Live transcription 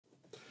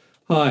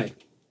Hi,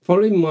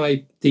 following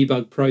my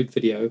Debug Pro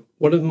video,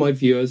 one of my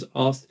viewers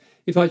asked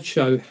if I'd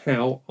show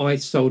how I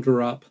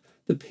solder up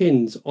the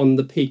pins on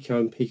the Pico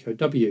and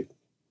Pico-W.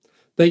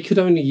 They could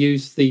only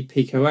use the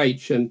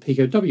Pico-H and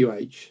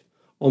Pico-WH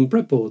on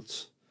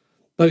breadboards,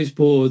 those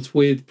boards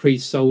with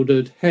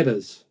pre-soldered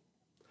headers.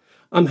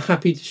 I'm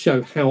happy to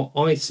show how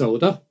I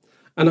solder,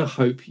 and I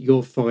hope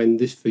you'll find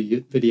this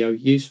video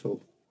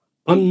useful.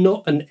 I'm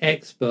not an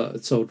expert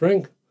at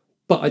soldering,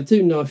 but I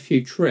do know a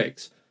few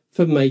tricks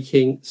for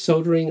making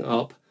soldering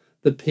up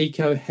the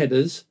Pico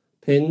headers,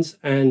 pins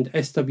and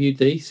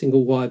SWD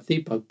single wire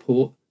debug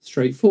port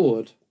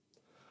straightforward.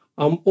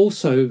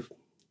 Also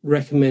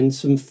recommend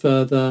some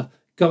further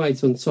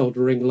guides on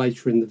soldering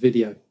later in the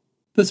video.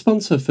 The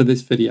sponsor for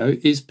this video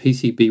is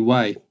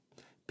PCBWay.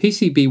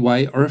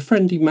 PCBWay are a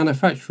friendly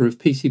manufacturer of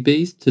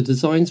PCBs to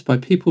designs by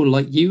people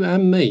like you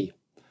and me.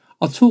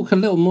 I'll talk a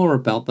little more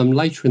about them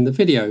later in the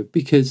video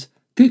because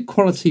good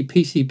quality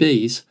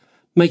PCBs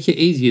make it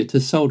easier to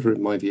solder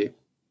in my view.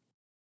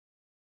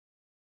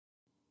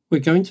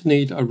 We're going to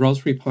need a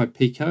Raspberry Pi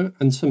Pico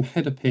and some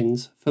header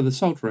pins for the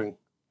soldering.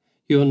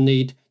 You'll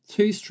need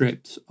 2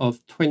 strips of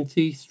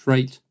 20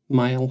 straight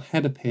male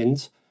header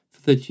pins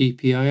for the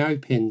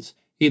GPIO pins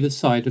either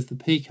side of the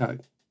Pico.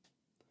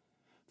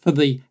 For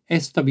the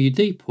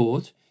SWD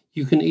port,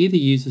 you can either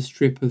use a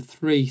strip of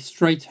 3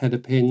 straight header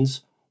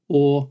pins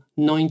or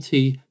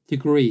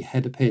 90-degree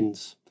header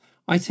pins.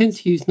 I tend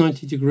to use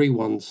 90-degree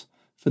ones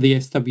for the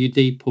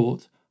SWD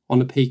port on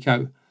a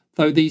Pico,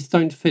 though these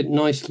don't fit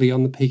nicely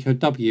on the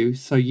Pico-W,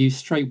 so use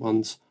straight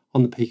ones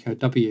on the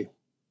Pico-W.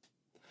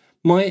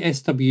 My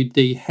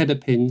SWD header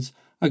pins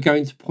are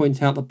going to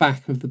point out the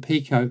back of the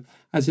Pico,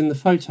 as in the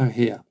photo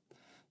here.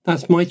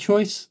 That's my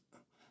choice.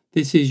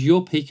 This is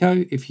your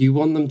Pico. If you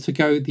want them to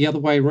go the other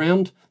way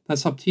around,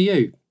 that's up to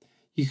you.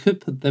 You could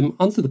put them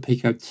under the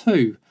Pico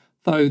too,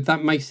 though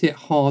that makes it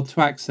hard to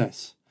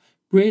access.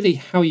 Really,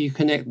 how you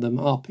connect them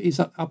up is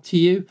up to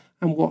you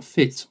and what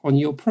fits on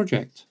your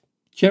project.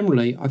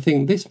 Generally, I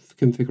think this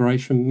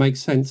configuration makes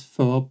sense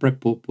for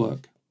breadboard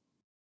work.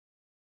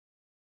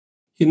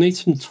 You need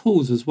some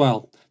tools as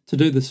well to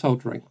do the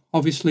soldering.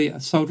 Obviously a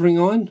soldering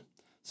iron,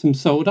 some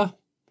solder,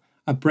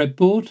 a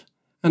breadboard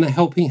and a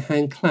helping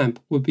hand clamp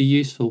would be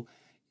useful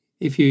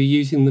if you're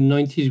using the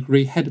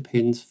 90-degree header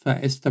pins for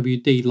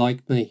SWD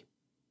like me.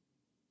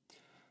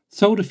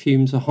 Solder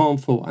fumes are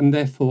harmful and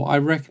therefore I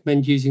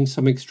recommend using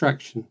some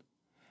extraction.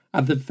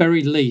 At the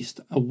very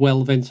least, a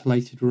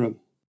well-ventilated room.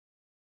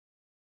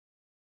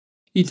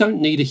 You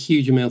don't need a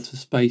huge amount of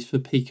space for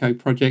Pico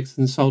projects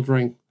and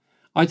soldering.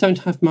 I don't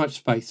have much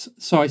space,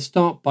 so I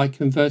start by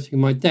converting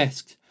my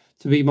desk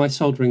to be my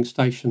soldering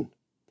station.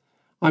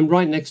 I'm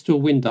right next to a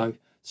window,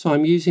 so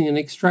I'm using an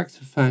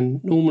extractor fan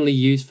normally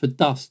used for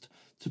dust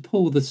to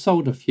pull the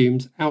solder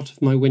fumes out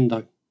of my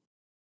window.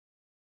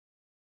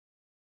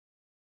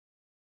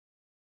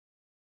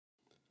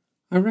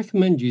 I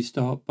recommend you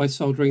start by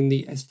soldering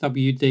the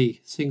SWD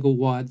single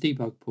wire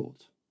debug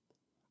port.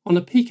 On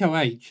a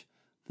Pico-H,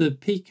 the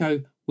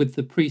Pico with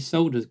the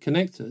pre-soldered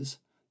connectors,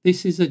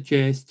 this is a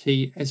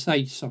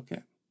JST-SH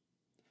socket.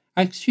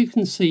 As you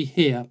can see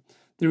here,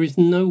 there is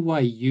no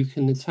way you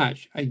can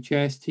attach a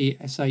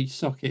JST-SH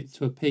socket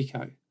to a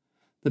Pico.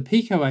 The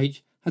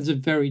Pico-H has a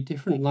very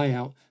different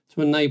layout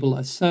to enable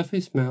a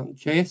surface mount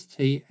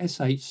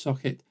JST-SH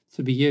socket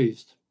to be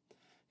used.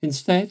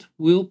 Instead,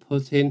 we'll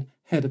put in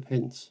header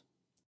pins.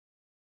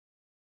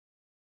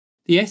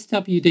 The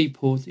SWD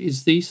port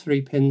is these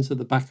 3 pins at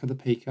the back of the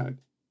Pico.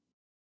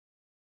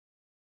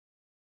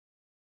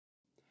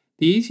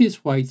 The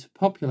easiest way to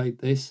populate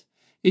this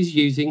is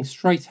using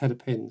straight header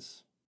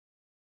pins.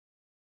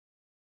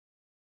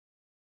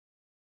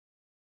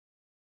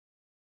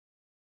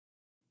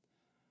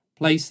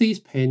 Place these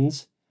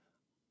pins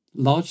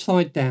large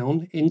side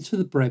down into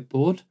the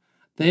breadboard,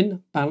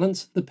 then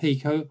balance the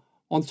Pico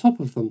on top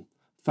of them,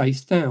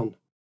 face down.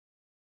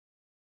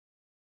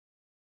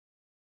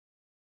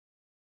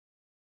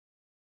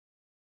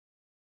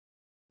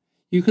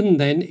 You can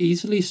then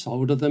easily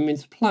solder them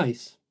into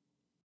place.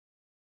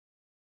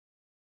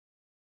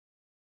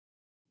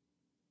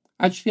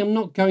 Actually, I'm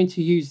not going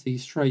to use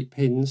these straight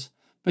pins,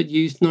 but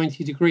use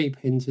 90-degree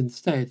pins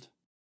instead.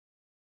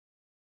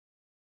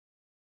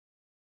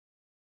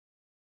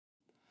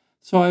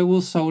 So I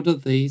will solder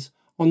these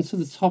onto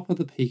the top of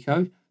the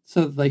Pico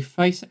so that they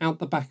face out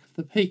the back of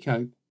the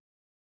Pico.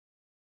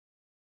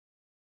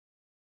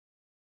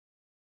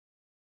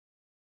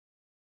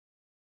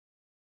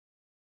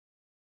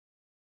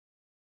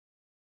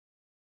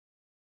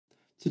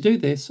 To do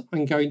this,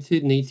 I'm going to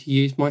need to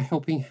use my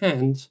helping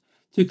hands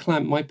to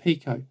clamp my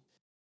Pico.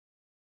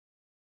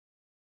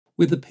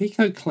 With the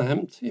Pico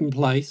clamped in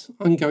place,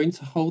 I'm going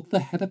to hold the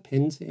header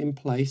pins in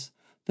place,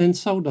 then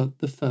solder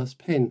the first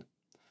pin,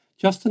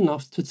 just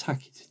enough to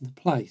tack it into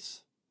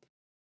place.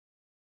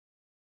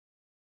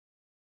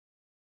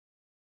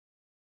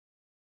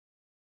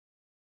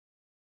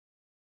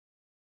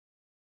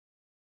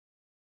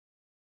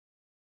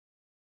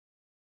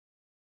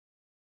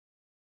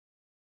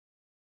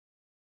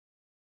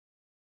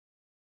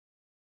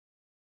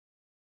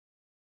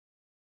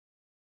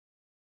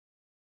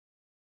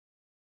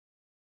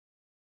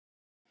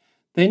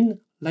 Then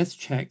let's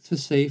check to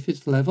see if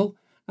it's level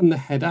and the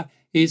header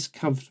is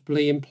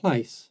comfortably in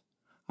place.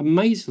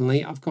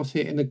 Amazingly, I've got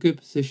it in a good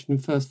position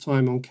first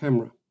time on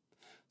camera.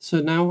 So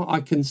now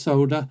I can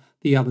solder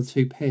the other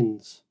two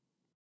pins.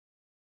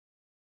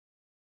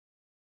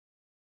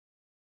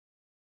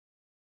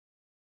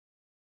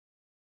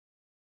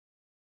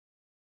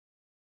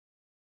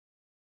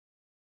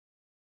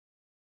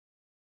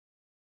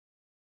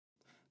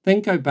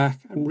 Then go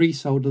back and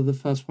resolder the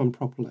first one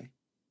properly.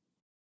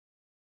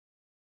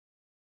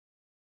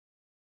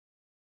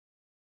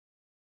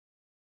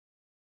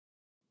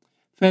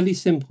 Fairly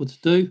simple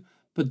to do,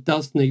 but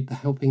does need the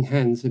helping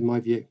hands in my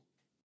view.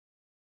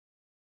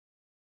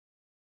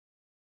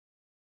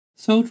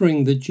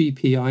 Soldering the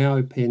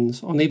GPIO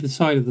pins on either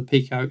side of the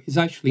Pico is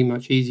actually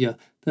much easier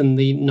than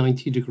the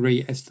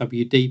 90-degree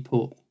SWD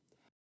port.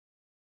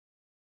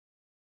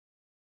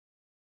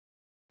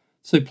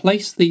 So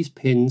place these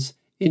pins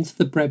into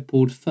the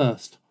breadboard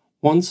first,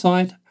 one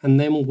side, and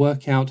then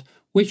work out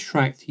which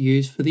track to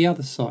use for the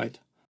other side.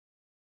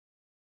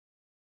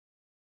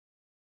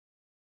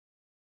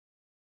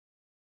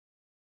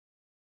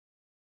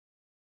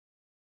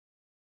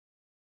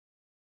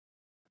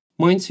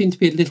 Mine seemed to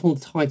be a little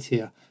tight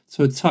here,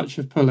 so a touch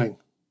of pulling.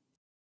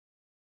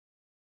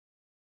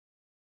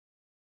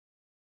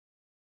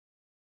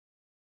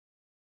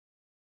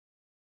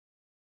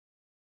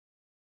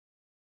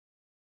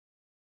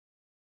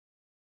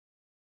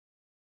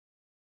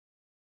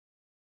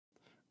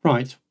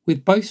 Right,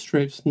 with both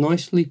strips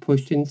nicely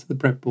pushed into the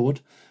breadboard,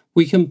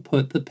 we can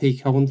put the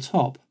Pico on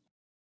top.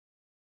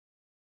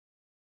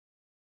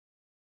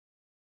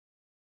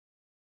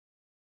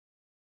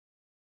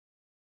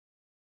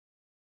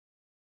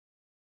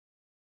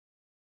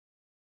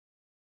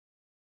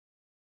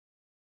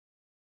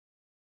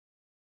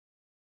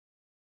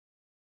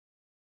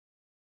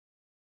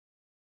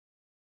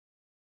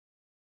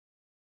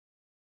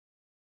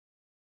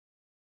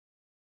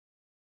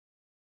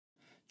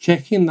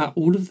 Checking that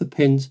all of the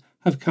pins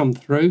have come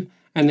through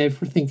and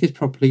everything is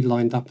properly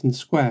lined up and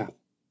square.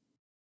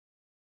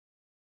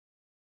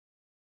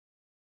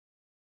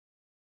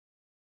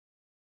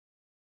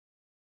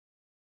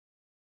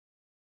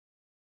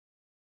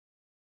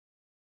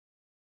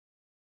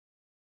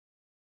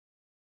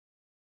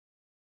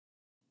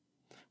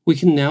 We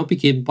can now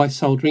begin by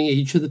soldering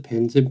each of the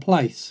pins in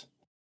place.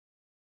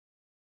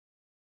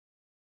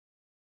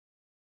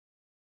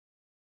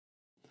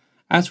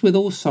 As with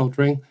all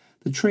soldering,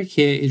 the trick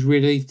here is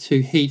really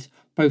to heat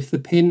both the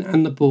pin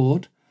and the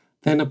board,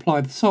 then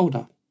apply the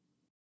solder.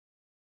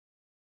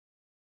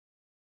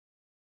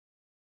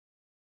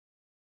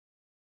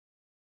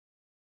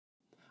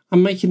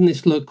 I'm making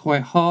this look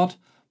quite hard,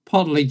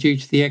 partly due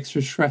to the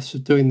extra stress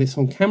of doing this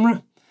on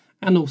camera,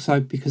 and also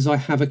because I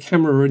have a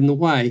camera in the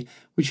way,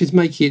 which is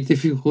making it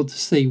difficult to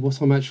see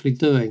what I'm actually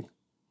doing.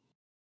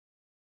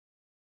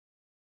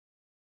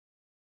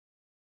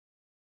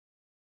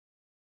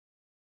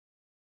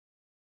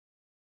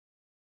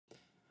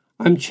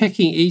 I'm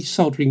checking each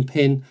soldering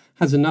pin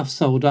has enough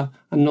solder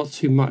and not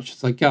too much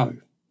as I go,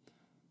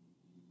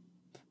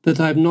 that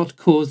I have not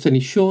caused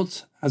any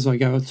shorts as I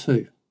go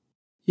too.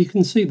 You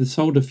can see the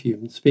solder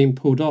fumes being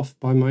pulled off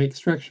by my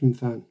extraction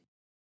fan.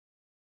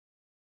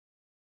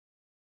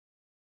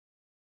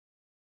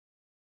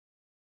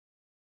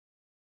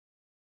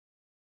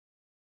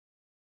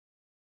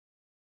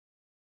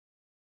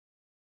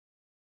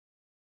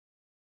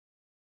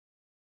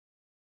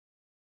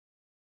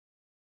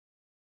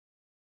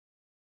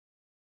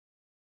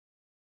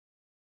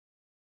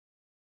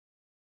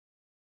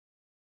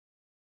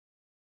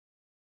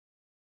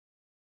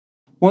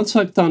 Once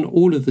I've done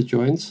all of the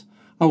joints,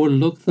 I will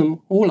look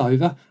them all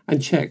over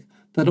and check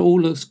that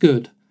all looks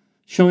good,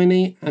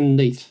 shiny and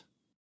neat.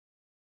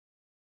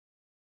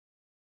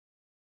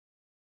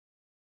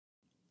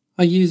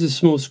 I use a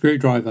small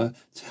screwdriver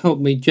to help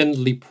me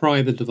gently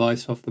pry the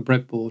device off the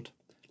breadboard,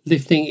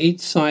 lifting each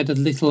side a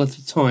little at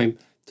a time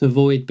to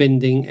avoid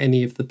bending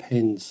any of the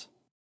pins.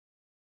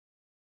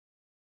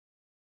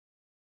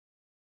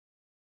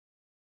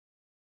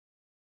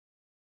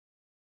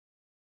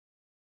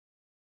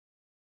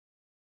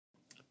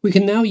 We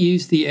can now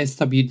use the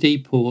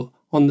SWD port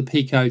on the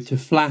Pico to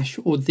flash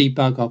or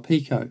debug our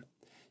Pico,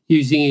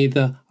 using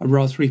either a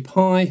Raspberry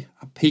Pi,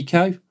 a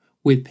Pico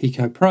with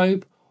Pico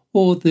probe,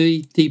 or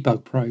the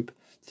debug probe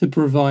to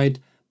provide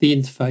the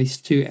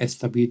interface to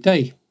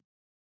SWD.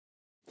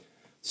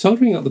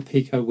 Soldering up the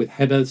Pico with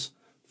headers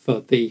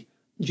for the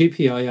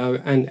GPIO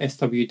and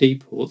SWD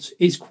ports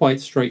is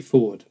quite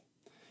straightforward.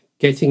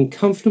 Getting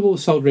comfortable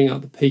soldering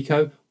up the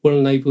Pico will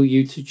enable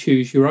you to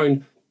choose your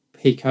own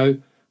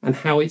Pico and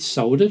how it's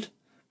soldered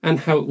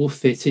and how it will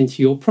fit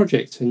into your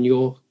project and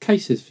your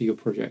cases for your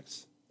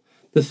projects.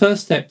 The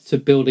first step to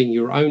building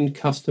your own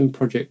custom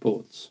project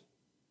boards.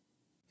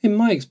 In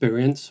my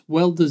experience,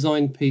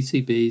 well-designed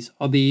PCBs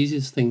are the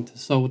easiest thing to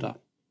solder.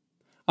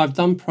 I've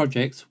done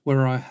projects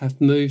where I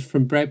have moved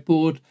from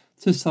breadboard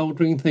to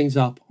soldering things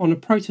up on a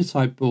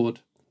prototype board.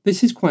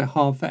 This is quite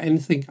hard for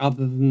anything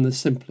other than the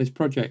simplest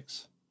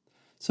projects.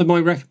 So my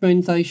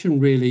recommendation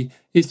really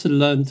is to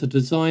learn to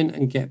design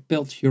and get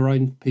built your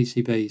own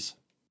PCBs.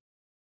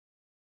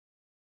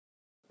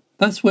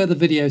 That's where the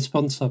video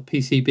sponsor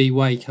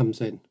PCB-WH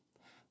comes in.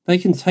 They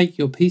can take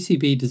your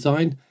PCB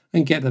design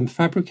and get them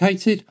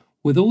fabricated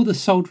with all the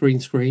soldering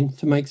screen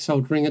to make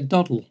soldering a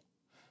doddle.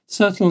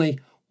 Certainly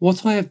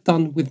what I have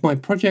done with my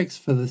projects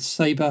for the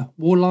Sabre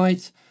wall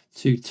light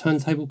to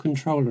turntable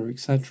controller,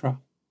 etc.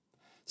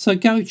 So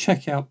go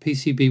check out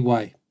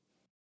PCB-WH.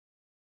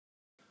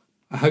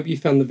 I hope you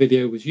found the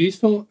video was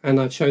useful, and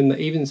I've shown that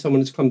even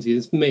someone as clumsy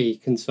as me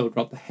can solder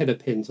up the header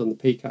pins on the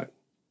Pico.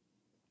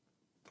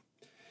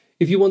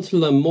 If you want to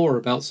learn more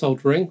about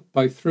soldering,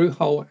 both through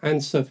hole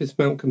and surface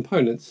mount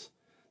components,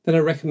 then I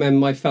recommend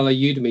my fellow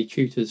Udemy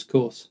tutors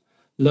course,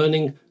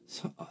 Learning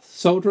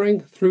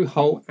Soldering Through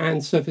Hole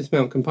and Surface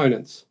Mount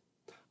Components.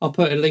 I'll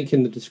put a link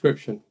in the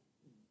description.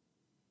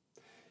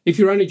 If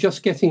you're only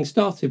just getting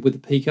started with the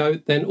Pico,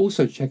 then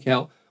also check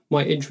out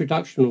my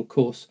introductional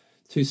course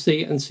to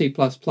C and C++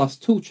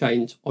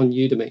 toolchains on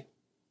Udemy.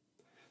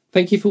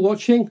 Thank you for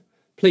watching.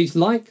 Please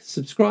like,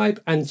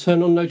 subscribe and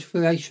turn on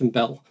notification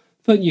bell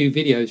for new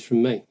videos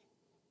from me.